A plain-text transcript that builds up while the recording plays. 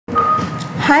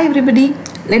Hi everybody,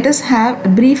 let us have a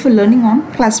brief learning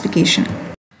on classification.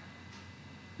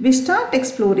 We start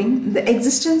exploring the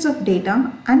existence of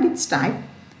data and its type,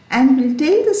 and we'll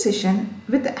take the session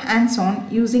with hands-on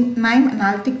using Knime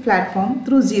analytic platform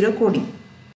through zero coding.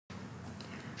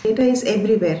 Data is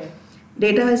everywhere.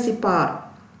 Data is the power.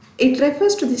 It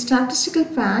refers to the statistical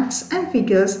facts and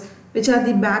figures which are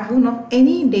the backbone of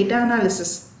any data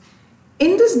analysis.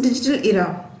 In this digital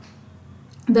era,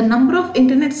 the number of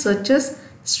internet searches,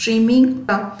 streaming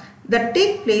that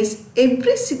take place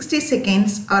every 60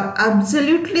 seconds are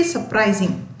absolutely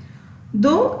surprising.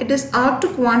 Though it is hard to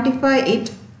quantify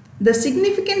it, the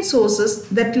significant sources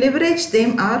that leverage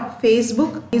them are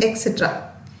Facebook,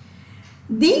 etc.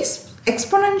 These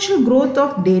exponential growth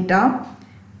of data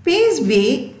paves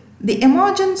way the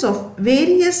emergence of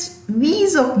various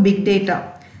V's of big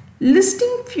data.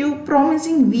 Listing few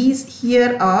promising V's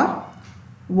here are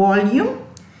volume.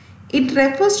 It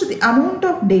refers to the amount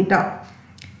of data.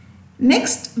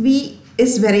 Next V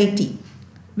is variety,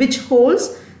 which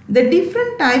holds the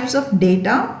different types of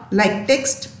data like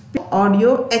text,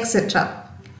 audio, etc.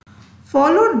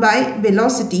 Followed by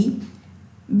velocity,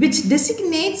 which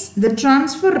designates the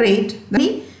transfer rate.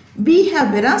 We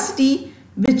have veracity,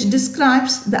 which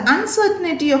describes the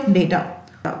uncertainty of data.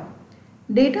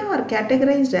 Data are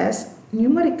categorized as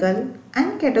numerical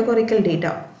and categorical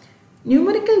data.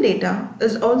 Numerical data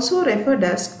is also referred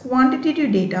as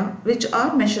quantitative data, which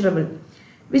are measurable,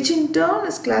 which in turn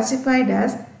is classified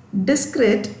as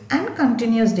discrete and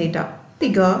continuous data.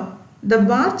 Figure, the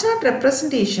bar chart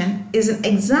representation is an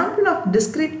example of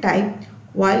discrete type,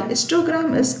 while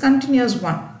histogram is continuous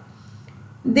one.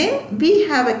 Then we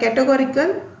have a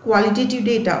categorical qualitative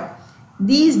data.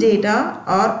 These data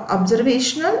are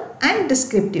observational and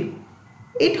descriptive.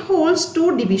 It holds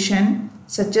two divisions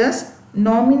such as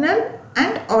nominal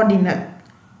and ordinal.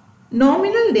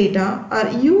 Nominal data are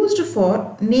used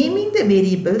for naming the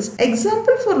variables.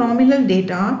 Example for nominal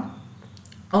data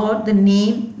are the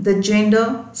name, the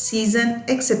gender, season,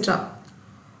 etc.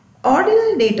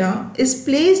 Ordinal data is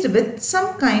placed with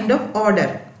some kind of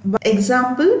order.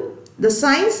 Example, the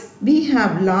size we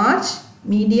have large,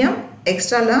 medium,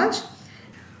 extra large.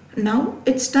 Now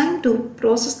it's time to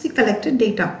process the collected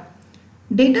data.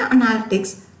 Data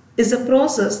analytics is a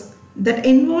process that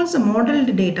involves a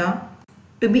modeled data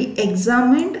to be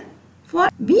examined.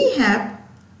 We have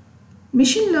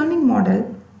machine learning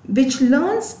model which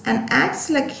learns and acts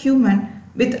like human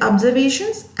with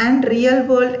observations and real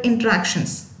world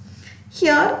interactions.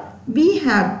 Here we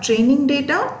have training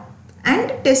data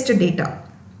and test data.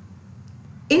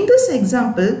 In this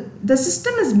example, the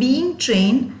system is being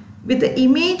trained with the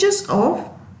images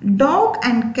of dog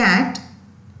and cat,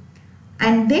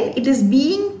 and then it is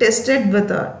being tested with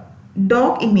a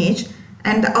dog image,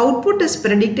 and the output is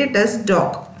predicted as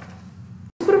dog.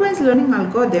 Supervised learning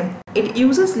algorithm, it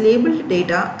uses labeled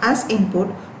data as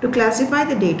input to classify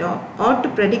the data or to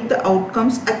predict the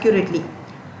outcomes accurately.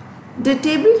 The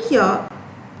table here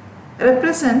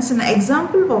represents an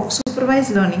example of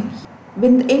supervised learning.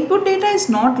 When the input data is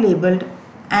not labeled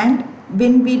and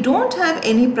when we don't have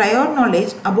any prior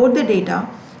knowledge about the data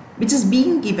which is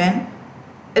being given,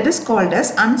 it is called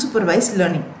as unsupervised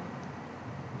learning.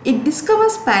 It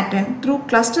discovers pattern through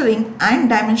clustering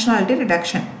and dimensionality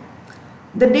reduction.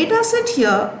 The data set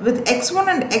here with x1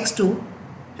 and x2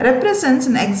 represents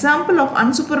an example of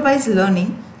unsupervised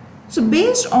learning. So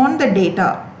based on the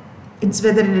data, it's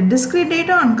whether it is discrete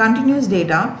data and continuous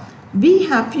data, we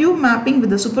have few mapping with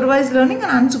the supervised learning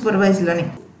and unsupervised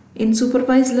learning. In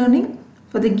supervised learning,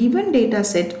 for the given data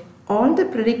set, all the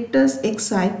predictors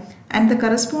xi and the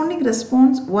corresponding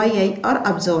response yi are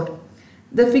observed.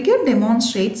 The figure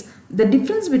demonstrates the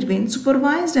difference between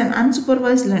supervised and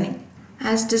unsupervised learning.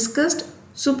 As discussed,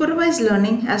 supervised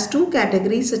learning has two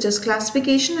categories such as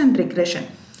classification and regression.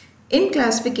 In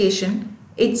classification,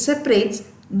 it separates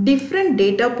different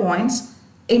data points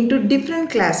into different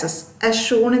classes as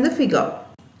shown in the figure.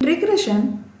 In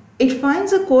regression, it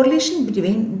finds a correlation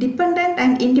between dependent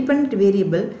and independent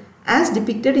variable as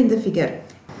depicted in the figure.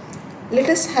 Let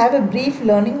us have a brief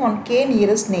learning on K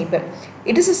nearest neighbor.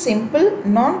 It is a simple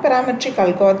non-parametric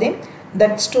algorithm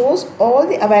that stores all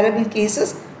the available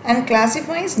cases and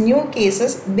classifies new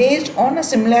cases based on a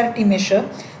similarity measure,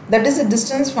 that is a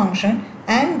distance function,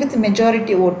 and with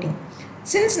majority voting.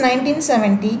 Since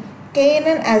 1970,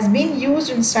 KNN has been used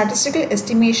in statistical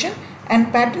estimation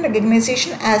and pattern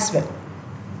recognition as well.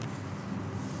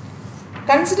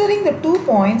 Considering the 2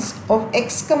 points of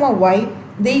x, y,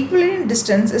 the Euclidean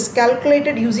distance is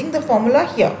calculated using the formula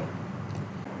here.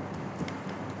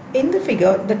 In the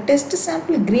figure, the test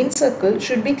sample green circle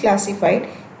should be classified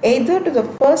either to the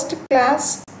first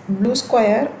class blue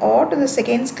square or to the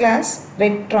second class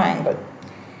red triangle.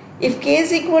 If k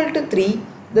is equal to 3,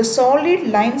 the solid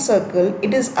line circle,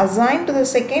 it is assigned to the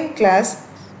second class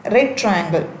red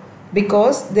triangle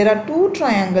because there are two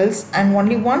triangles and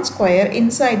only one square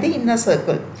inside the inner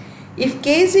circle. If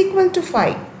k is equal to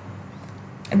 5,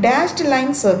 dashed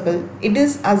line circle, it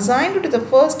is assigned to the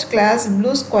first class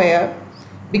blue square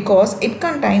because it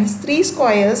contains 3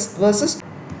 squares versus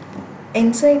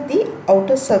inside the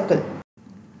outer circle.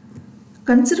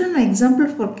 Consider an example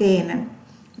for KNN.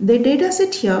 The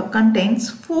dataset here contains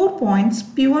 4 points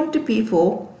P1 to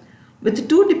P4 with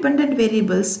two dependent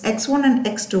variables x1 and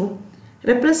x2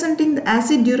 representing the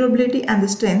acid durability and the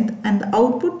strength, and the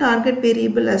output target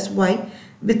variable as y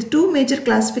with two major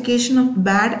classification of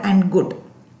bad and good.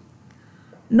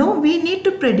 Now we need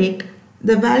to predict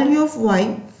the value of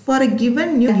y for a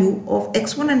given new value of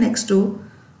x1 and x2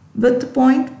 with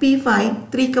point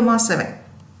P5 3, 7.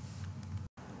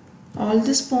 All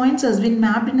these points has been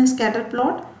mapped in a scatter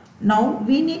plot. Now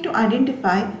we need to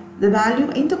identify the value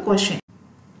in the question.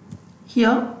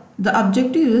 Here the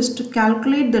objective is to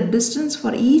calculate the distance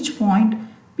for each point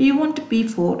P1 to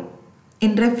P4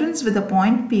 in reference with the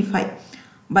point P5.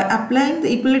 By applying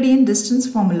the Euclidean distance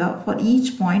formula for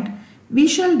each point, we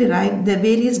shall derive the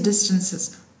various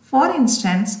distances. For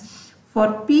instance,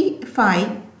 for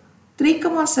P5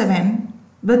 3, 7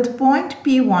 with point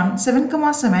P1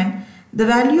 7, 7, the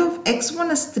value of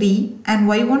x1 is 3 and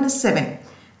y1 is 7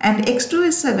 and x2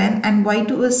 is 7 and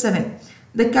y2 is 7.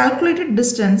 The calculated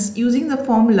distance using the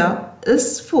formula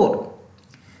is 4.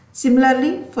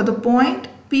 Similarly, for the point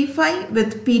P5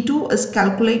 with P2 is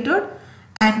calculated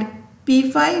and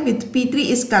P5 with P3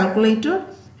 is calculated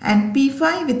and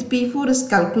P5 with P4 is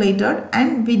calculated,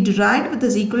 and we derived with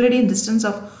this Euclidean distance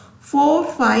of 4,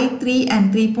 5, 3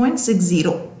 and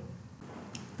 3.60.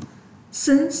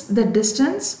 Since the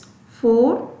distance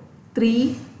 4,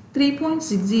 3,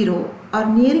 3.60 are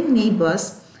nearing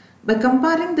neighbors, by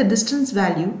comparing the distance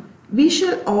value, we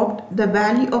shall opt the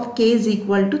value of k is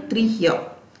equal to 3 here.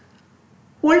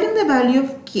 Holding the value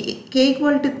of k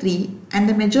equal to 3 and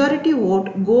the majority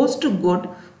vote goes to good,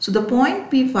 so the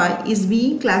point P5 is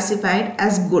being classified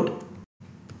as good.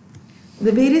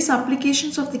 The various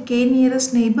applications of the k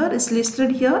nearest neighbor is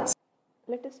listed here.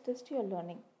 Let us test your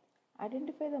learning.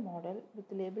 Identify the model with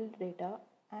labeled data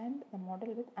and the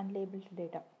model with unlabeled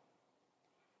data.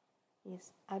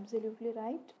 Yes, absolutely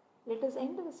right. Let us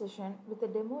end the session with a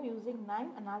demo using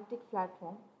Knime Analytic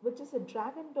Platform, which is a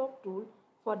drag and drop tool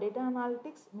for data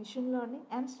analytics, machine learning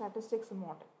and statistics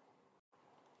model.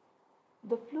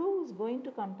 The flow is going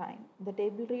to contain the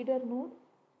table reader node,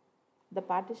 the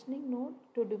partitioning node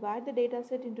to divide the data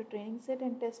set into training set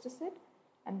and test set,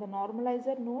 and the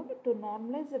normalizer node to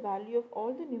normalize the value of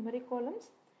all the numeric columns,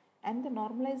 and the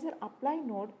normalizer apply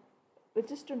node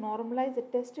which is to normalize the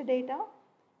test data,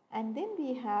 and then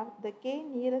we have the k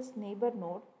nearest neighbor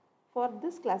node for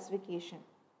this classification.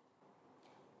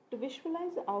 To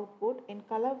visualize the output in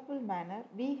colorful manner,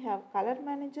 we have color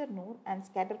manager node and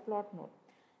scatter plot node.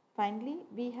 Finally,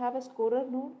 we have a scorer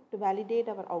node to validate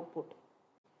our output.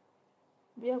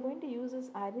 We are going to use this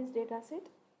iris dataset.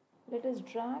 Let us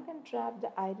drag and drop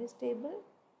the iris table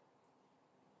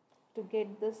to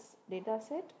get this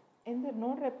dataset. In the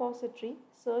node repository,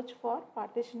 search for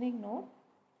partitioning node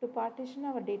to partition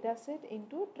our dataset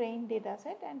into trained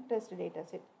dataset and test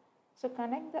dataset. So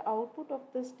connect the output of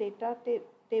this data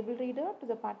table reader to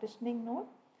the partitioning node,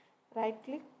 right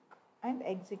click and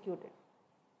execute it.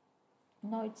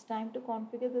 Now it's time to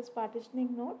configure this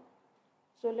partitioning node.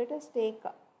 So let us take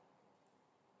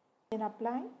then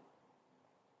apply,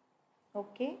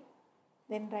 OK,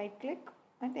 then right click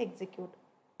and execute.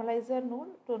 Normalizer node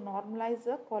to normalize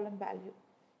the column value.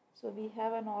 So we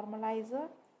have a normalizer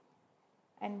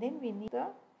and then we need the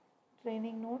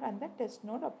training node and the test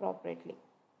node appropriately.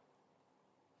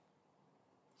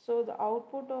 So the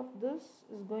output of this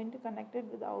is going to connect it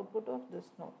with the output of this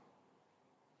node.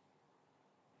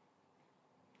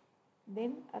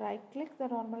 Then right click the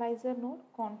normalizer node,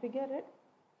 configure it.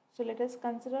 So let us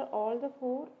consider all the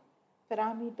 4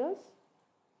 parameters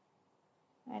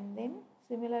and then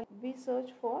similarly we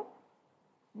search for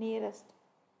nearest.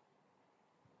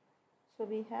 So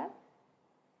we have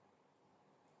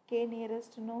k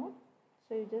nearest node.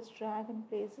 So you just drag and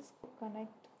place this,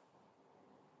 connect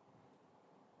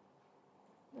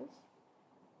this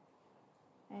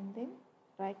and then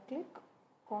right click,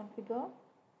 configure.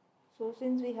 So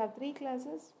since we have 3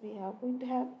 classes, we are going to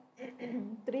have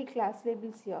 3 class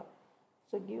labels here.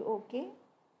 So give OK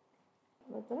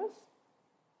with this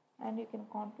and you can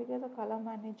configure the color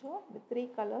manager with 3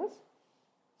 colors.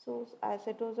 So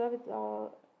acetosa with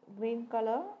green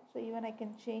color, so even I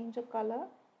can change the color.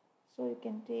 So you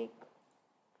can take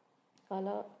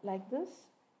color like this.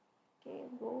 Okay,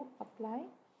 go apply.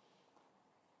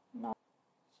 Now,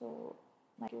 so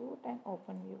execute and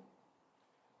open view.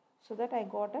 So that I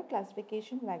got a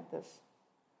classification like this.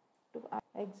 To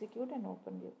execute and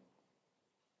open view.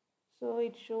 So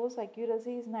it shows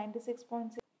accuracy is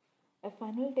 96.6. A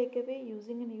final takeaway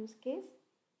using a use case.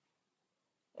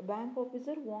 A bank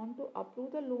officer want to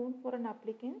approve the loan for an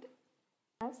applicant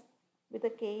as with a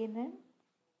KNN,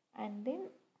 and then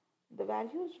the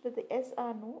values with the yes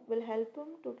or no will help him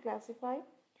to classify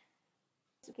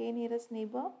K nearest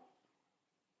neighbor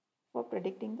for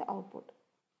predicting the output.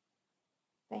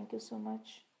 Thank you so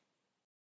much.